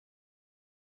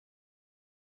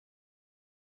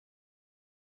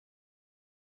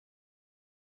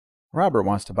Robert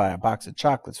wants to buy a box of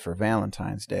chocolates for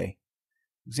Valentine's Day.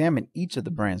 Examine each of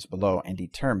the brands below and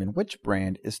determine which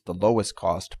brand is the lowest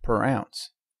cost per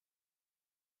ounce.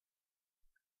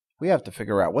 We have to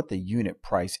figure out what the unit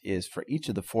price is for each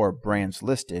of the 4 brands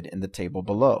listed in the table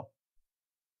below.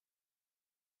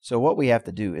 So what we have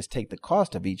to do is take the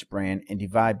cost of each brand and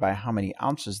divide by how many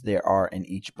ounces there are in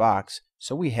each box,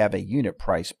 so we have a unit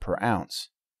price per ounce.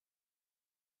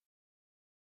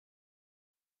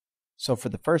 So for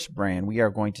the first brand, we are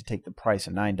going to take the price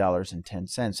of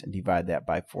 $9.10 and divide that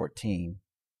by 14.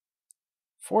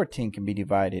 14 can be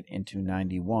divided into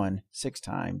 91 6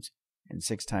 times, and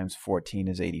 6 times 14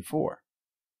 is 84.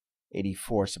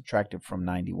 84 subtracted from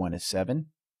 91 is 7,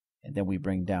 and then we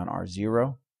bring down our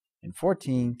 0, and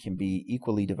 14 can be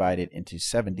equally divided into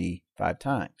 75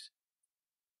 times.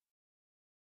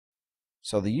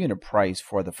 So the unit price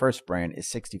for the first brand is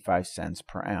 65 cents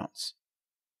per ounce.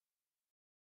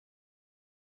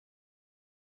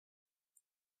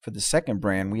 For the second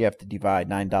brand, we have to divide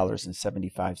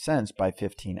 $9.75 by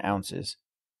 15 ounces.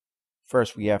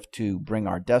 First, we have to bring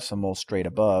our decimal straight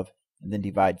above, and then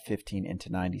divide 15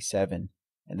 into 97,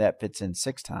 and that fits in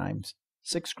 6 times.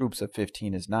 6 groups of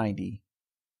 15 is 90.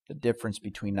 The difference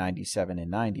between 97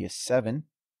 and 90 is 7.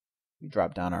 We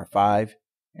drop down our 5,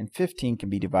 and 15 can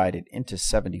be divided into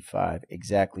 75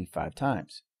 exactly 5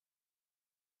 times.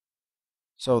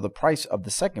 So the price of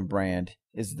the second brand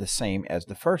is the same as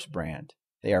the first brand.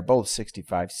 They are both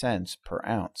 65 cents per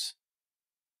ounce.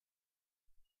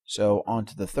 So on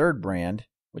to the third brand,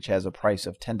 which has a price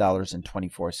of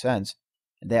 $10.24,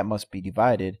 and that must be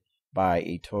divided by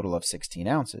a total of 16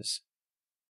 ounces.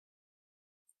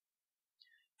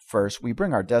 First, we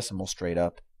bring our decimal straight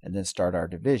up and then start our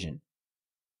division.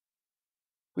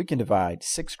 We can divide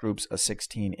 6 groups of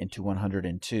 16 into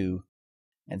 102,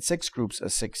 and 6 groups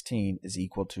of 16 is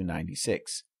equal to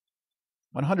 96.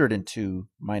 102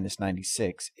 minus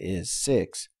 96 is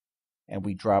 6, and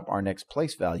we drop our next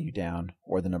place value down,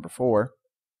 or the number 4,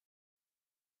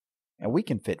 and we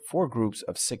can fit 4 groups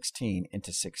of 16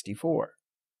 into 64.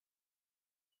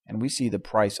 And we see the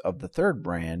price of the third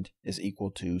brand is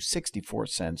equal to 64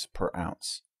 cents per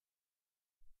ounce.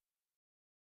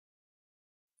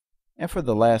 And for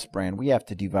the last brand, we have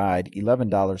to divide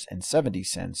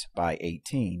 $11.70 by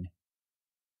 18.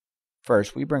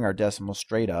 First, we bring our decimal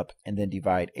straight up and then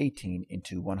divide 18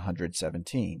 into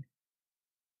 117.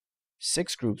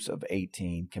 6 groups of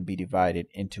 18 can be divided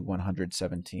into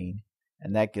 117,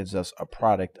 and that gives us a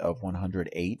product of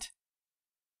 108.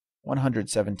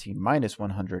 117 minus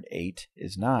 108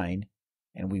 is 9,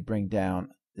 and we bring down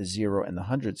the 0 in the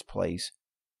hundreds place,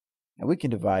 and we can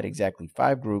divide exactly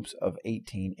 5 groups of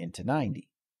 18 into 90.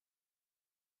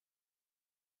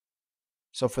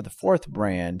 So for the fourth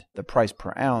brand, the price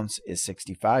per ounce is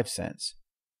 65 cents.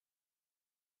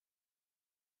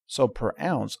 So per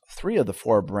ounce, 3 of the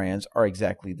 4 brands are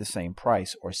exactly the same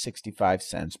price, or 65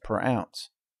 cents per ounce.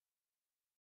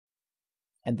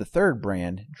 And the third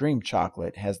brand, Dream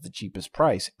Chocolate, has the cheapest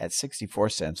price at 64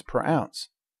 cents per ounce.